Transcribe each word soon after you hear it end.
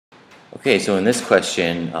Okay, so in this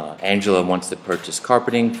question, Angela wants to purchase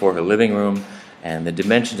carpeting for her living room, and the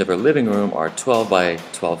dimensions of her living room are 12 by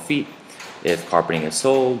 12 feet. If carpeting is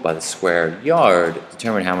sold by the square yard,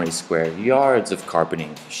 determine how many square yards of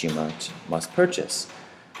carpeting she must purchase.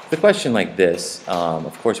 The question like this,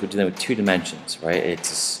 of course, we're dealing with two dimensions, right?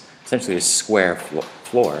 It's essentially a square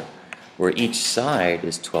floor where each side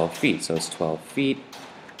is 12 feet. So it's 12 feet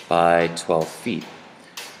by 12 feet.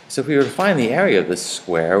 So if we were to find the area of this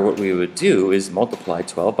square, what we would do is multiply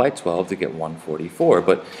 12 by 12 to get 144.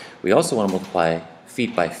 But we also want to multiply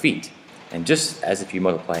feet by feet. And just as if you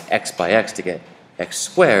multiply x by x to get x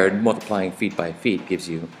squared, multiplying feet by feet gives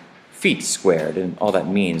you feet squared. And all that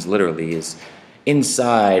means literally is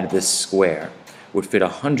inside this square would fit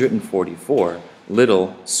 144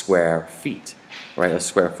 little square feet. Right? A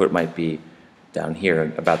square foot might be down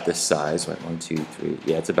here about this size, right? 1, 2, 3.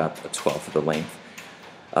 Yeah, it's about a 12th of the length.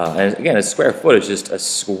 And again, a square foot is just a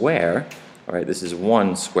square. All right, this is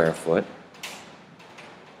 1 square foot.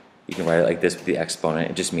 You can write it like this with the exponent.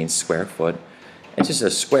 It just means square foot. It's just a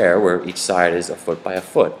square where each side is a foot by a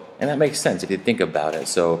foot. And that makes sense if you think about it.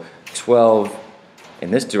 So 12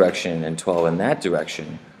 in this direction and 12 in that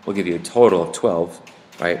direction will give you a total of 12,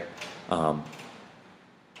 right?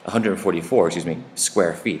 144, excuse me,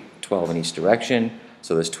 square feet. 12 in each direction.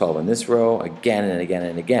 So there's 12 in this row, again and again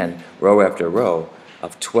and again, row after row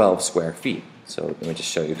of 12 square feet. So let me just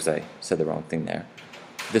show you because I said the wrong thing there.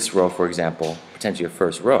 This row, for example, potentially your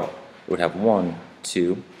first row, it would have 1,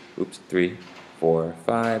 2, 3, 4,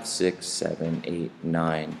 5, 6, 7, 8,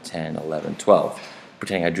 9, 10, 11, 12.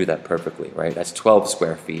 Pretending I drew that perfectly, right? That's 12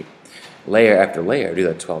 square feet. Layer after layer, do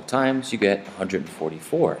that 12 times, you get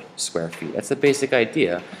 144 square feet. That's the basic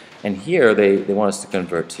idea. And here they want us to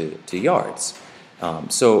convert to yards.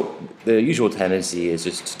 So the usual tendency is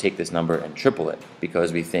just to take this number and triple it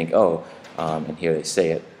because we think, oh, and here they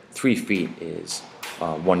say it, 3 feet is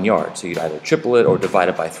 1 yard. So you'd either triple it or divide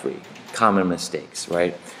it by 3. Common mistakes,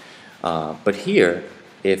 right? But here,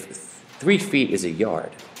 if 3 feet is a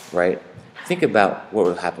yard, right, think about what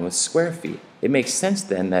would happen with square feet. It makes sense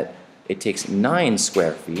then that it takes 9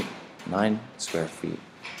 square feet,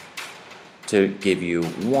 to give you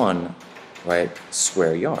 1, right,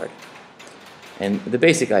 square yard. And the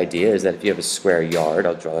basic idea is that if you have a square yard,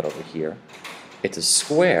 I'll draw that over here, it's a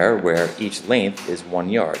square where each length is 1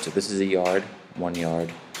 yard. So this is a yard, 1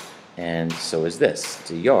 yard, and so is this.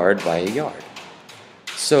 It's a yard by a yard.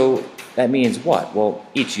 So that means what? Well,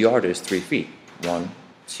 each yard is 3 feet. 1,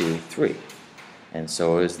 2, 3. And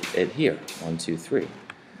so is it here. 1, 2, 3.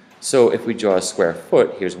 So if we draw a square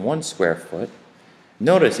foot, here's 1 square foot.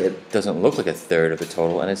 Notice it doesn't look like a third of the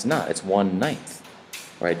total, and it's not. It's 1/9.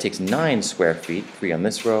 Right, it takes 9 square feet, 3 on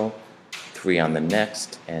this row, 3 on the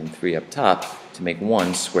next, and 3 up top to make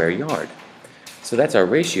 1 square yard. So that's our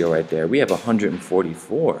ratio right there. We have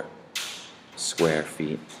 144 square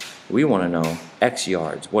feet. We want to know x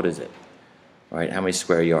yards. What is it? All right, how many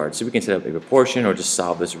square yards? So we can set up a proportion or just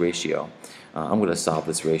solve this ratio. I'm going to solve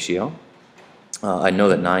this ratio. I know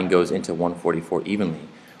that 9 goes into 144 evenly.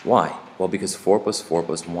 Why? Well, because 4 plus 4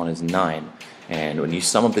 plus 1 is 9. And when you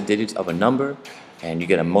sum up the digits of a number, and you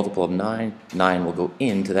get a multiple of 9, 9 will go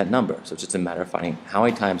into that number. So it's just a matter of finding how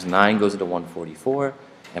many times 9 goes into 144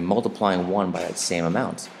 and multiplying 1 by that same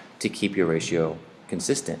amount to keep your ratio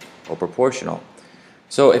consistent or proportional.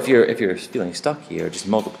 So if you're feeling stuck here, just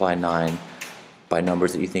multiply 9 by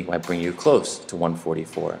numbers that you think might bring you close to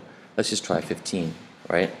 144. Let's just try 15,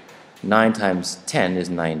 right? 9 times 10 is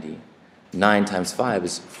 90. 9 times 5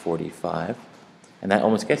 is 45. And that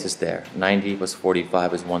almost gets us there. 90 plus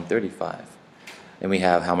 45 is 135. And we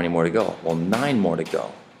have how many more to go? Well, 9 more to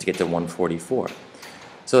go to get to 144.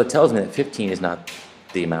 So it tells me that 15 is not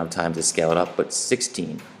the amount of time to scale it up, but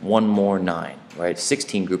 16. 1 more 9, right?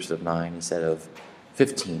 16 groups of 9 instead of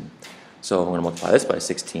 15. So I'm going to multiply this by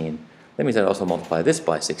 16. That means I'd also multiply this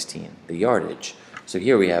by 16, the yardage. So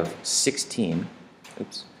here we have 16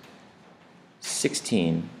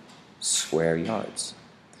 square yards.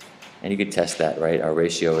 And you could test that, right? Our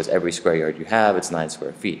ratio is every square yard you have, it's 9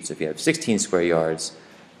 square feet. So if you have 16 square yards,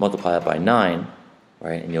 multiply it by 9,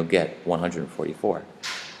 right, and you'll get 144.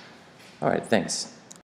 All right, thanks.